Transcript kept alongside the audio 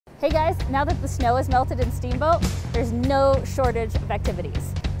Hey guys, now that the snow has melted in Steamboat, there's no shortage of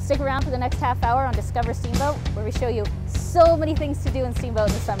activities. Stick around for the next half hour on Discover Steamboat, where we show you so many things to do in Steamboat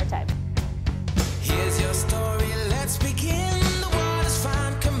in the summertime. Here's your story, let's begin. The water's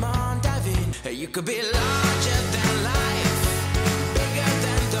fine, come on, dive in. You could be larger than life, bigger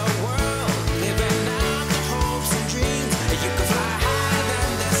than the world, living out the hopes and dreams. You could fly higher than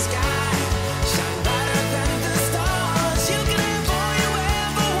the sky, shine brighter than the stars. You can have all you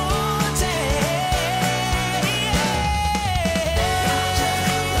ever wanted.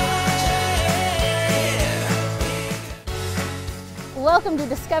 Welcome to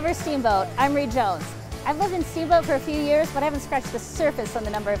Discover Steamboat. I'm Reed Jones. I've lived in Steamboat for a few years, but I haven't scratched the surface on the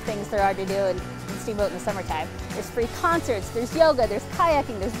number of things there are to do in Steamboat in the summertime. There's free concerts, there's yoga, there's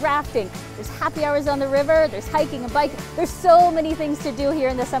kayaking, there's rafting, there's happy hours on the river, there's hiking and biking. There's so many things to do here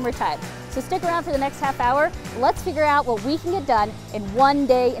in the summertime. So stick around for the next half hour. Let's figure out what we can get done in one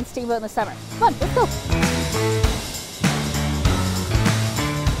day in Steamboat in the summer. Come on, let's go.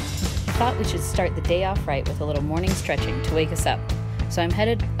 I thought we should start the day off right with a little morning stretching to wake us up. So I'm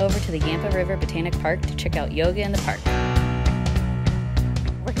headed over to the Yampa River Botanic Park to check out yoga in the park.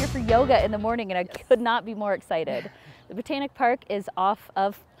 We're here for yoga in the morning and I could not be more excited. The Botanic Park is off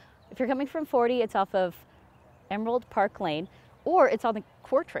of, if you're coming from 40, it's off of Emerald Park Lane, or it's on the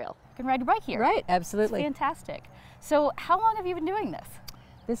Core Trail. You can ride your bike here. Right, absolutely. It's fantastic. So how long have you been doing this?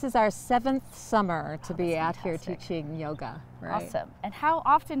 This is our 7th summer to be out here fantastic. teaching yoga. Right. Awesome. And how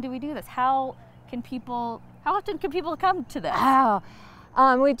often do we do this? How often can people come to this? Wow.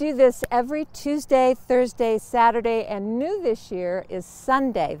 We do this every Tuesday, Thursday, Saturday, and new this year is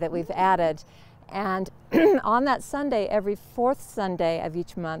Sunday that we've added. And on that Sunday, every 4th Sunday of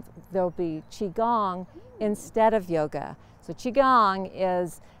each month, there'll be Qigong instead of yoga. So Qigong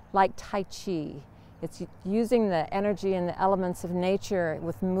is like Tai Chi. It's using the energy and the elements of nature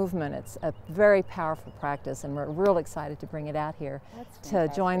with movement. It's a very powerful practice, and we're real excited to bring it out here to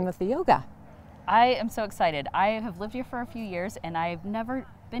join with the yoga. I am so excited. I have lived here for a few years and I've never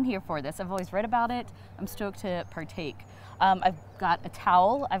been here for this. I've always read about it. I'm stoked to partake. I've got a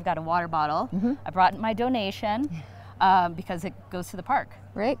towel, I've got a water bottle. I brought my donation because it goes to the park.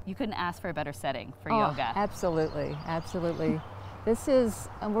 Right. You couldn't ask for a better setting for yoga. Absolutely, absolutely. This is,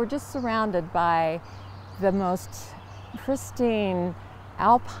 we're just surrounded by the most pristine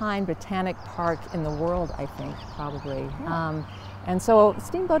alpine botanic park in the world, I think, probably. Yeah. And so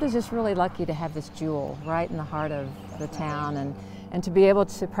Steamboat is just really lucky to have this jewel right in the heart of the town, and to be able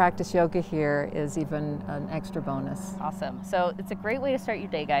to practice yoga here is even an extra bonus. Awesome. So it's a great way to start your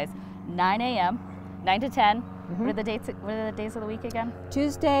day, guys. 9 a.m., 9 to 10. What are the dates? What are the days of the week again?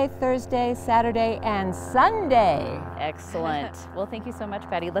 Tuesday, Thursday, Saturday, and Sunday. Excellent. Well, thank you so much,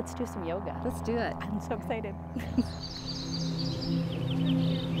 Patty. Let's do some yoga. Let's do it. I'm so excited.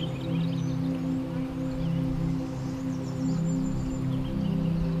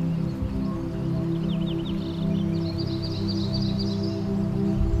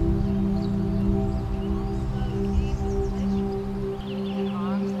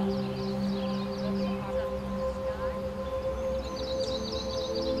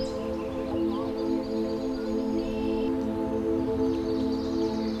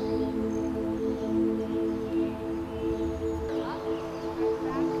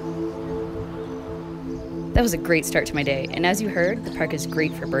 That was a great start to my day, and as you heard, the park is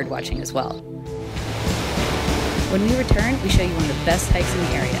great for bird watching as well. When we return, we show you one of the best hikes in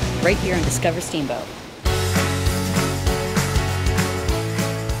the area, right here on Discover Steamboat.